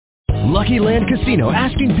Lucky Land Casino,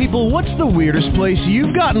 asking people, what's the weirdest place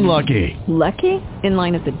you've gotten lucky? Lucky? In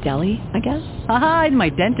line at the deli, I guess? Aha, in my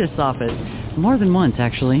dentist's office. More than once,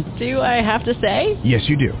 actually. Do I have to say? Yes,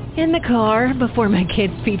 you do. In the car before my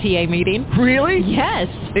kids' PTA meeting. Really? Yes.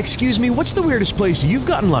 Excuse me, what's the weirdest place you've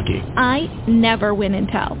gotten lucky? I never win and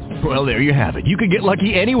tell. Well, there you have it. You can get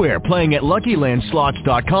lucky anywhere, playing at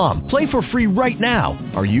LuckyLandSlots.com. Play for free right now.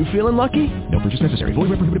 Are you feeling lucky? No purchase necessary. Void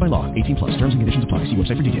where prohibited by law. 18 plus. Terms and conditions apply. See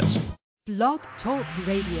website for details. Blog Talk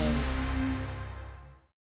Radio.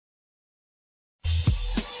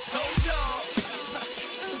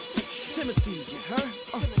 Timothy, you heard?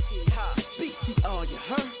 BTR, you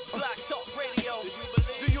heard? Black Talk Radio.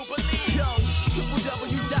 Do you believe? Yo,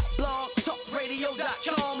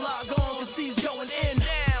 www.blogtalkradio.com. Log on, cause he's going in.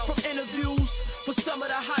 From interviews for some of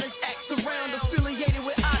the hottest acts around, affiliated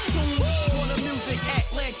with iTunes. Warner Music,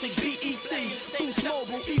 Atlantic, BET, Boost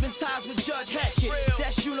Mobile, even ties with Judge Hatchet.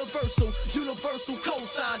 That's Universal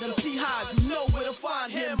co-sign. Them T-Highs, you know where to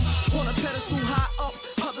find him. On a pedestal high up,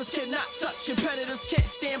 others cannot touch. Competitors can't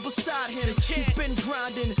stand beside him. He's been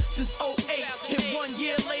grinding since 08. And 1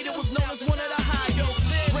 year later was known as one of the highest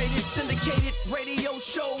rated syndicated radio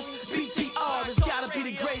shows. BTR has gotta be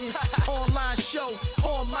the greatest online show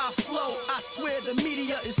on my flow. I swear the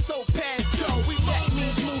media is so past go. That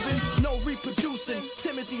means moving, no reproducing.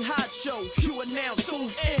 Timothy Hot Show, you are now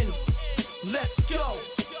tuned in. Let's go.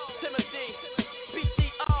 Timothy,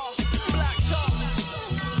 BTR, Black Talk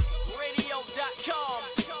Radio.com.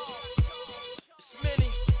 It's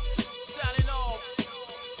Minnie, signing off.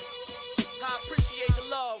 I appreciate the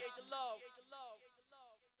love.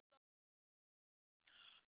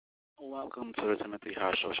 Welcome to the Timothy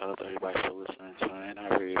Hot Show. Shout out to everybody for listening to it, and I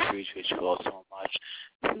really appreciate you all so much.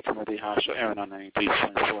 The Timothy Hot Show, airing on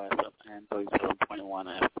 93.4 FM and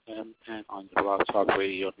 37.1 FM and on the Blog Talk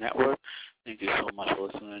Radio Network. Thank you so much for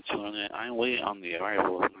listening and tuning in. I'm waiting on the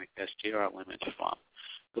arrival of my guest, J.R. Lemon, from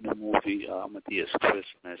the new movie Madea's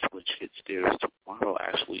Christmas, which hits theaters tomorrow,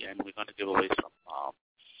 actually, and we're going to give away some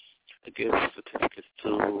gift certificates to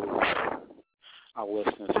our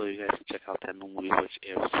listeners, so you guys can check out that new movie, which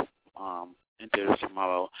airs in theaters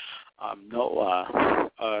tomorrow. Noah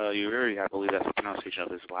Uriri, I believe that's the pronunciation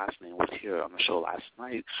of his last name, was here on the show last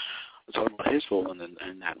night talking about his role in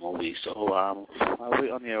that movie. So while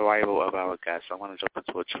we're on the arrival of our guest, I want to jump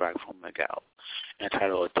into a track from Miguel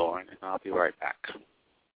entitled Adoring, and I'll be right back.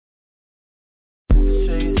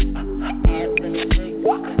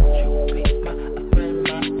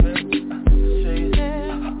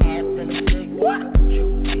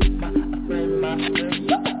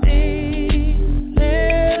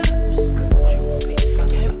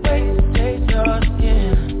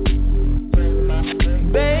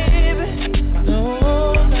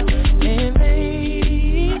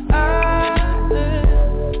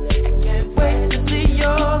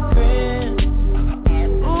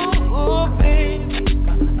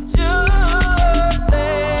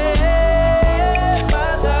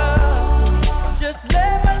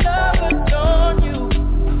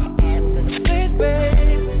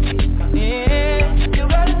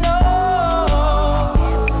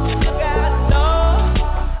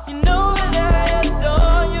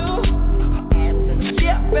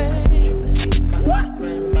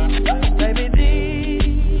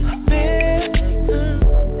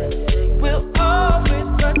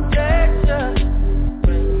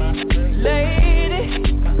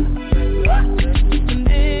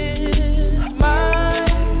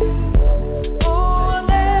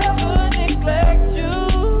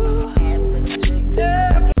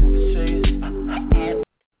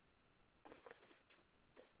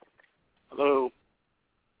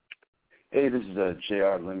 Hey, this is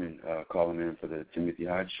J.R. Lemon calling in for the Timothy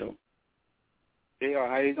Hyde Show. J.R.,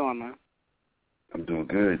 how you doing, man? I'm doing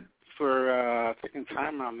good. For taking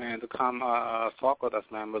time out, man, to come talk with us,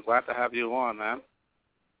 man. We're glad to have you on, man.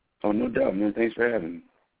 Oh, no doubt, man. Thanks for having me.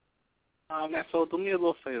 Man, so do me a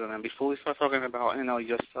little favor, man. Before we start talking about,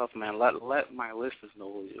 yourself, man, let my listeners know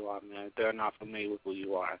who you are, man, if they're not familiar with who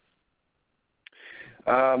you are.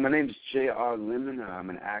 My name is J.R. Lemon. I'm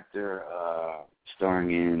an actor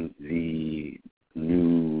starring in the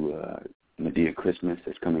new Madea Christmas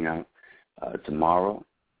that's coming out tomorrow.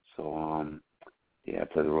 So, I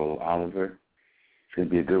play the role of Oliver. It's going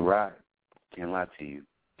to be a good ride. Can't lie to you.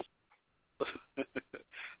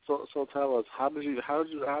 So tell us, how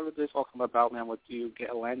did this all come about, man? What do you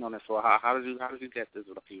land on this? So how did you get this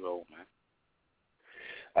lucky role, man?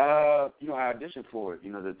 I auditioned for it.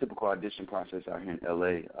 The typical audition process out here in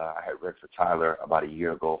L.A. I had read for Tyler about a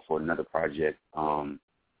year ago for another project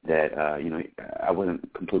that, I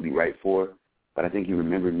wasn't completely right for. But I think he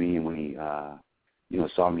remembered me, and when he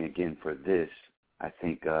saw me again for this, I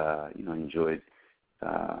think, enjoyed,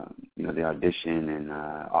 the audition and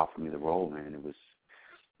offered me the role, man. It was,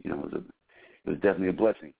 it was definitely a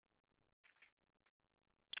blessing.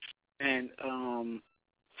 And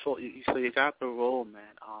so you got the role,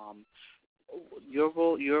 man. Your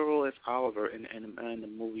role as Oliver in the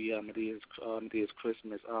movie Medea's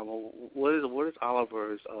Christmas. What is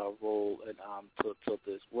Oliver's role in to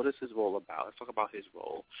this? What is his role about? Let's talk about his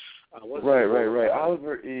role. Right.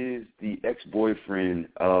 Oliver is the ex-boyfriend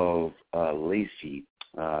of Lacey,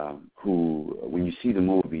 who, when you see the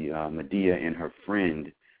movie, Madea and her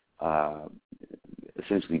friend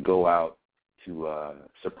essentially go out to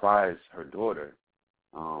surprise her daughter.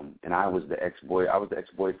 And I was the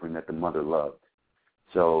ex-boyfriend that the mother loved.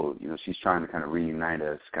 So, she's trying to kind of reunite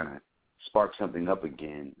us, kind of spark something up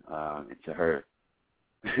again. And to her,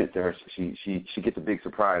 she gets a big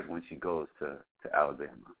surprise when she goes to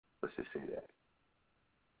Alabama. Let's just say that.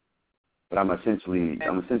 But I'm essentially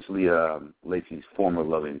Lacey's former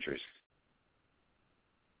love interest.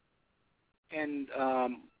 And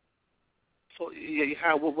so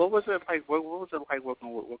yeah, what was it like? What was it like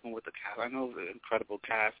working with the cast? I know the incredible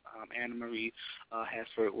cast. Anna Marie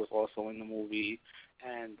Hansford was also in the movie,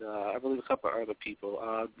 and I believe a couple of other people.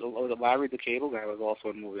 Larry the Cable Guy was also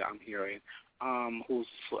in the movie. I'm hearing. I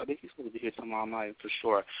think he's going to be here tomorrow night for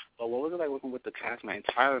sure. But what was it like working with the cast, man?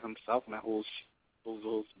 Tyler himself, man, who's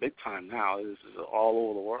big time now, is all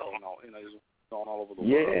over the world. He's going all over the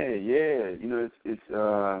world. Yeah.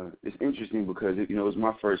 It's interesting because it was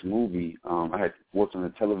my first movie. I had worked on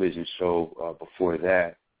a television show before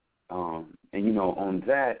that, and on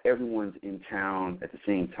that everyone's in town at the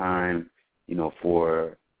same time.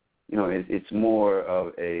 It's more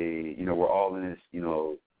of a we're all in this.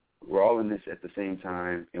 We're all in this at the same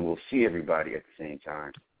time, and we'll see everybody at the same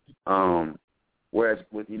time. Whereas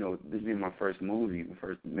with this being my first movie, my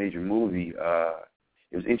first major movie,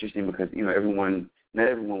 it was interesting because not everyone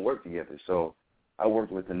worked together. So I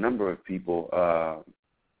worked with a number of people. The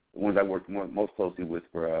ones I worked most closely with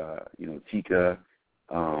were Tika,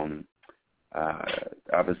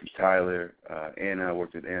 obviously Tyler, Anna. I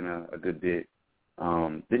worked with Anna a good bit.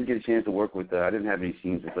 Didn't get a chance to work with. I didn't have any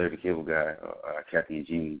scenes with Larry the Cable Guy, Kathy and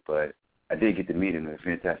Jeannie, but I did get to meet them. They're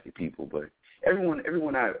fantastic people. But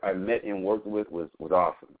everyone I met and worked with was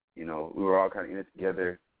awesome. We were all kind of in it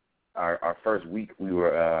together. Our first week we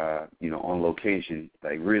were on location,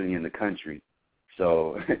 like really in the country.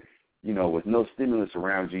 So with no stimulus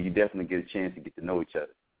around you, you definitely get a chance to get to know each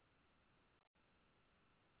other.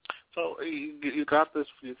 So you got the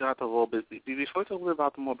little bit. Before we talk a little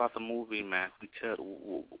bit more about the movie, man,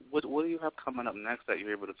 what do you have coming up next that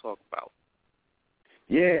you're able to talk about?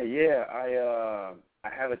 Yeah. I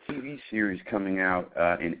have a TV series coming out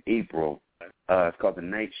in April. It's called The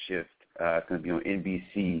Night Shift. It's going to be on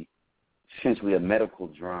NBC. Essentially a medical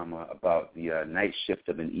drama about the night shift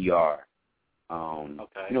of an ER.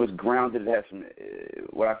 Okay. It's grounded. It has some.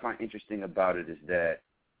 What I find interesting about it is that,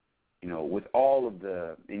 with all of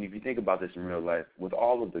the, and if you think about this in real life, with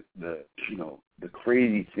all of the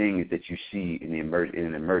crazy things that you see in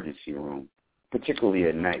an emergency room, particularly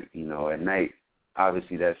at night. At night,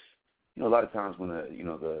 obviously that's a lot of times when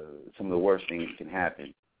some of the worst things can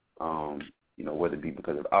happen. Whether it be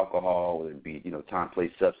because of alcohol, whether it be time,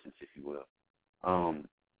 place, substance, if you will.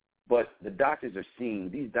 But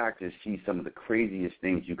these doctors see some of the craziest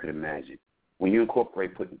things you could imagine. When you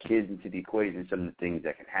incorporate putting kids into the equation, some of the things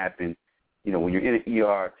that can happen, when you're in an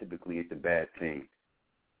ER, typically it's a bad thing.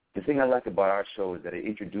 The thing I like about our show is that it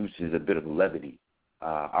introduces a bit of levity.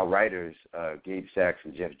 Our writers, Gabe Sachs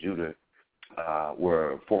and Jeff Judah,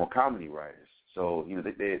 were former comedy writers. So,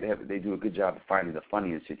 they do a good job of finding the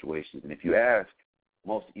funny in situations. And if you ask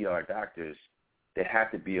most ER doctors, they have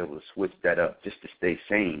to be able to switch that up just to stay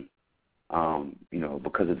sane,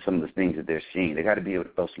 because of some of the things that they're seeing. They got to be able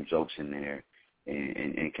to throw some jokes in there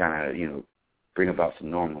and kind of, bring about some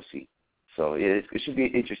normalcy. So it should be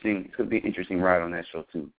interesting. It's going to be an interesting ride on that show,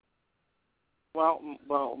 too. Well,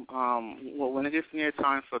 when it gets near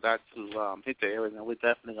time for that to hit the air, then we're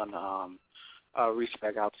definitely going to reach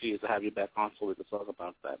back out to you to have you back on so we can talk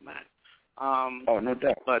about that, man. No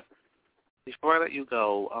doubt. But before I let you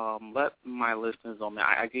go, let my listeners know, man,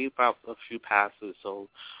 I gave out a few passes to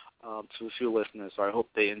a few listeners, so I hope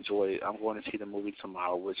they enjoy it. I'm going to see the movie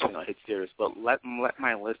tomorrow, which hits theaters. But let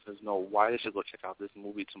my listeners know why they should go check out this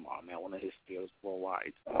movie tomorrow, man, when it hits theaters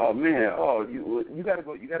worldwide. Oh man, you gotta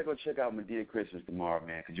go check out Madea Christmas tomorrow,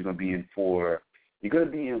 man, because you're gonna be in for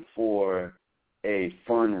a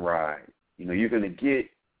fun ride. You're gonna get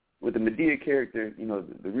with the Madea character.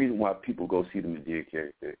 The reason why people go see the Madea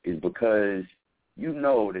character is because you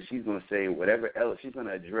know that she's going to say whatever, she's going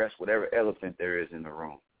to address whatever elephant there is in the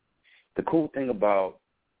room. The cool thing about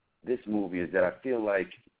this movie is that I feel like,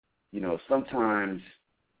 you know, sometimes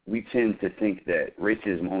we tend to think that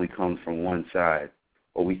racism only comes from one side,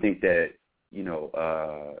 or we think that, you know,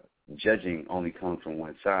 judging only comes from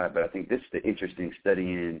one side. But I think this is the interesting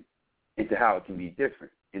study into how it can be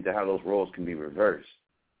different, into how those roles can be reversed,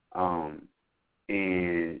 and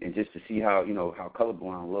just to see how, you know, how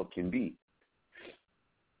colorblind love can be.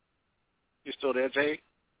 You still there, Jay?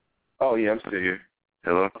 Oh yeah, I'm still here.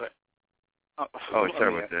 Hello. Okay. Sorry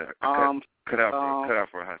about that. Cut out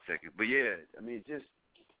for a hot second. But yeah, I mean,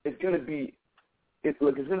 it's gonna be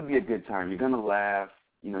a good time. You're gonna laugh.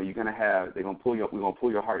 You know, we're gonna pull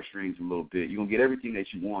your heartstrings a little bit. You're gonna get everything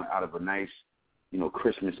that you want out of a nice, you know,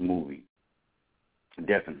 Christmas movie.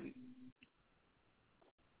 Definitely.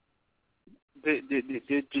 Did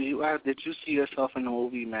you see yourself in the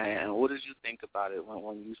movie, man? And what did you think about it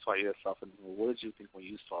when you saw yourself in the movie? What did you think when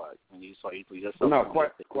you saw it? When you saw yourself? No,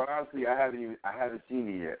 quite honestly, I haven't seen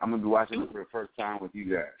it yet. I'm gonna be watching it for the first time with you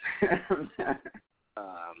guys.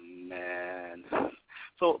 Man.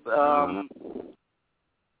 So,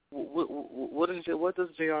 what does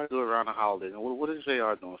JR do around the holidays? And what is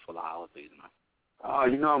JR doing for the holidays,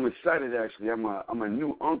 man? You know, I'm excited actually. I'm a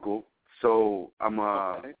new uncle. So I'm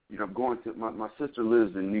you know, going to my sister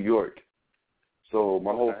lives in New York, so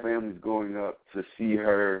my whole family's going up to see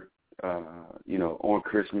her, you know, on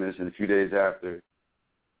Christmas and a few days after.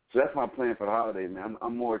 So that's my plan for the holiday, man.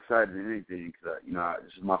 I'm more excited than anything because you know,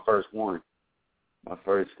 this is my first one, my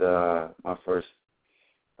first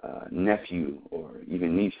nephew or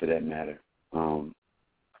even niece for that matter. So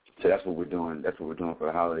that's what we're doing. That's what we're doing for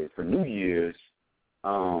the holidays. For New Year's,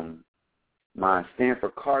 my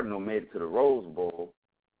Stanford Cardinal made it to the Rose Bowl,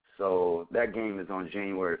 so that game is on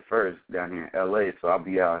January 1st down here in L.A., so I'll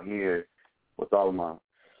be out here with all of my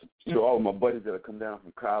buddies that have come down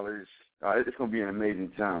from college. It's going to be an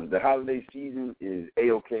amazing time. The holiday season is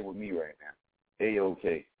A-OK with me right now.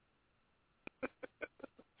 A-OK.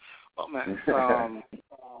 Oh, man.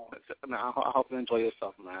 I hope you enjoy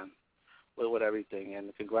yourself, man. With everything,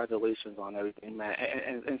 and congratulations on everything, man.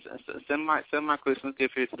 And send my Christmas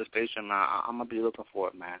gift here to the station, man. I'm gonna be looking for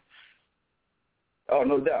it, man. Oh,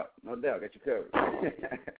 no doubt, got you covered.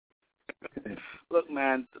 Look,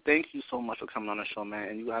 man, thank you so much for coming on the show, man.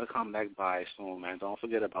 And you gotta come back by soon, man. Don't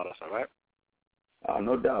forget about us, all right? Oh,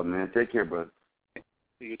 no doubt, man. Take care, brother.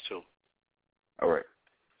 You too. All right.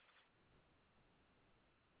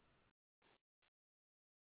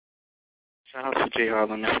 Shout out to J.R.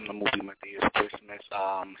 Lemon from the movie Madea's Christmas.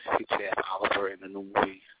 He said Oliver in the new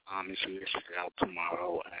movie. You should check it out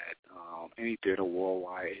tomorrow at any theater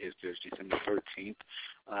worldwide. It is December 13th.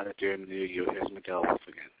 During the New Year, here's Madea once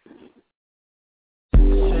again.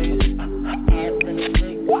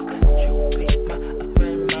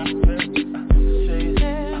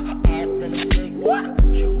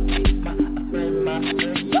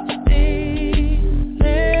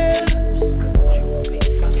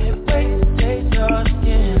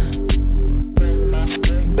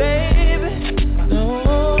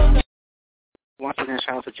 Once again,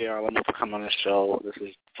 shout out to JR Lemon for coming on the show. This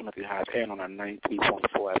is Timothy Hyde, and on our 93.4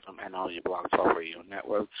 FM NLG Blog Talk Radio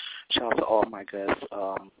Network. Shout out to all my guests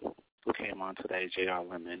who came on today, JR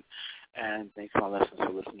Lemon. And thanks to my listeners for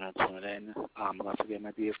listening and tuning in. Once again,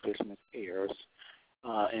 Madea's Christmas airs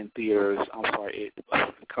in theaters. It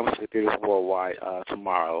comes to the theaters worldwide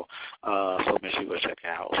tomorrow. So make sure you go check it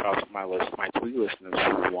out. Shout out to my 3 listeners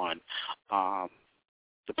who won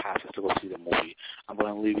the passes to go see the movie. I'm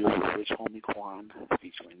going to leave you with Rich Homie Quan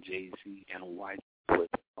featuring Jay-Z and White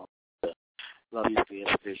with the Love You,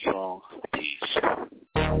 Stay Strong. Peace.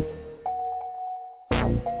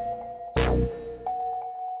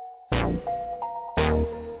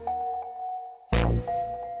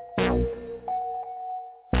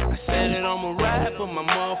 I'ma ride for my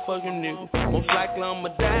motherfucking nigga. Most likely I'ma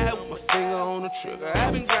die with my finger on the trigger.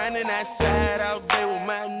 I've been grinding outside out there with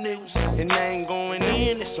my niggas, and I ain't going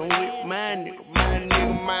in, it's on with my nigga, my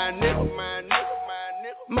nigga, my nigga, my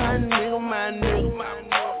nigga, my nigga, my nigga, my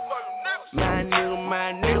nigga,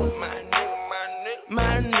 my nigga, my nigga,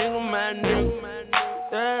 my nigga, my nigga,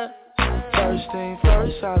 yeah. First thing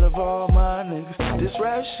first, I love all my niggas. This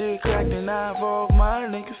rap shit cracked and I involve my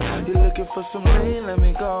niggas. You looking for some lean, let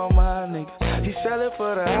me call my niggas. He sell it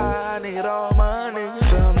for the high, I need all my niggas.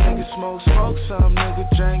 Some niggas smoke, some niggas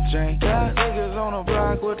drink. Got niggas on the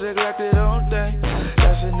block with the Glock they don't think.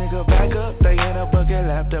 That's a nigga back up, they in a bucket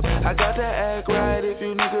laptop. I got to act right if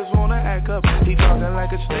you niggas wanna act back up. He talking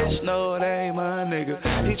like a snitch, no, that ain't my nigga.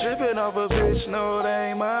 He tripping off a bitch, no, that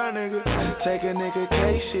ain't my nigga. Take a nigga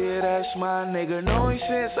case, yeah, that's my nigga. Know him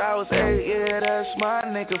since I was 8, yeah, that's my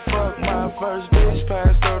nigga. Fuck my first bitch,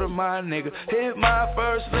 pass her to my nigga. Hit my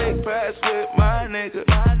first lick, pass with my nigga.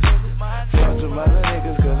 Fuck them other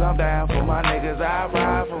niggas, cause I'm down for my niggas. I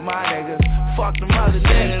ride for my niggas. Fuck them other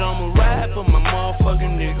niggas. I'ma ride for my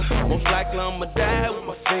motherfucking niggas. Most likely I'ma die with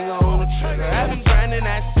my finger on the trigger. I been grinding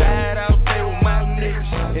that side out there with my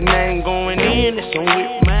niggas. And I ain't going in, it's on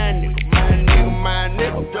with my nigga. My nigga, my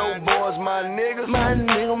nigga. Dope boys, my niggas. My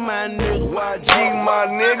nigga, my nigga. YG, my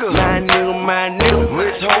nigga. My nigga, my nigga.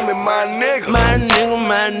 Rich homie, my nigga. My nigga,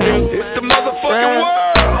 my nigga. It's the motherfucking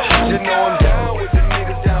world. You know I'm down with the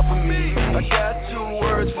niggas down for me. I got 2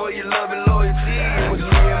 words for your love and loyalty. It was me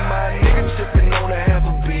and my nigga tipping on a half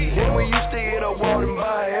a beat. When we used to hit a wall and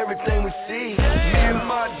buy everything we see. Me and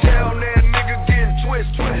my down there nigga getting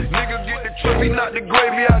twisted. Nigga get the trippy, knock the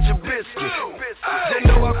gravy out your biscuit. Just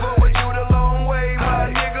know I fuck with you the long way, my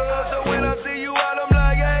nigga. So when I see you out, I'm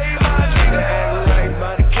like, hey, my nigga. Act right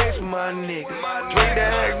by the case, my nigga. Drink to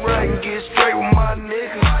act right and get straight with my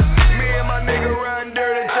nigga. Me and my nigga riding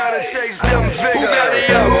dirty, try to chase them figures. Who got the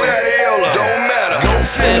yellow? Who got the yellow? Don't matter. Don't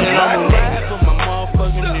feel it. I'ma ride for my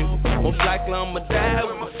motherfucking nigga. Most likely I'ma die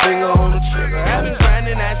with my finger on the trigger. I been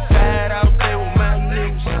grinding that side out there with my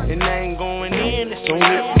niggas. And I ain't going in, it's on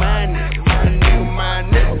with my nigga. My nigga, my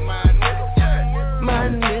nigga. My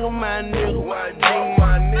nigga, my nigga. YG,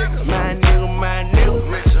 my nigga. My nigga, my nigga.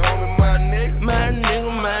 Rich homie, my nigga. My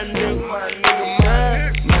nigga, my nigga. My nigga,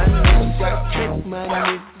 my nigga got trick, my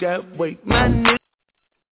nigga got weight. My nigga.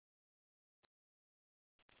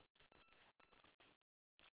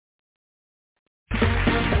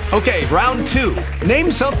 Okay, round 2.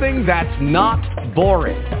 Name something that's not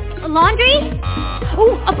boring. A laundry?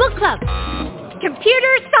 Ooh, a book club.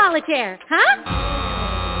 Computer solitaire, huh?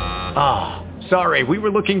 Ah, sorry, we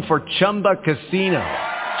were looking for Chumba Casino.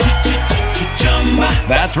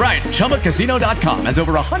 That's right, ChumbaCasino.com has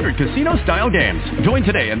over 100 casino-style games. Join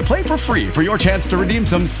today and play for free for your chance to redeem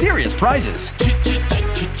some serious prizes.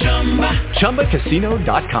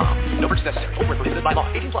 ChumbaCasino.com. No purchase necessary. Void where prohibited by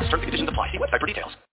law. 18+ terms and conditions apply. See website for details.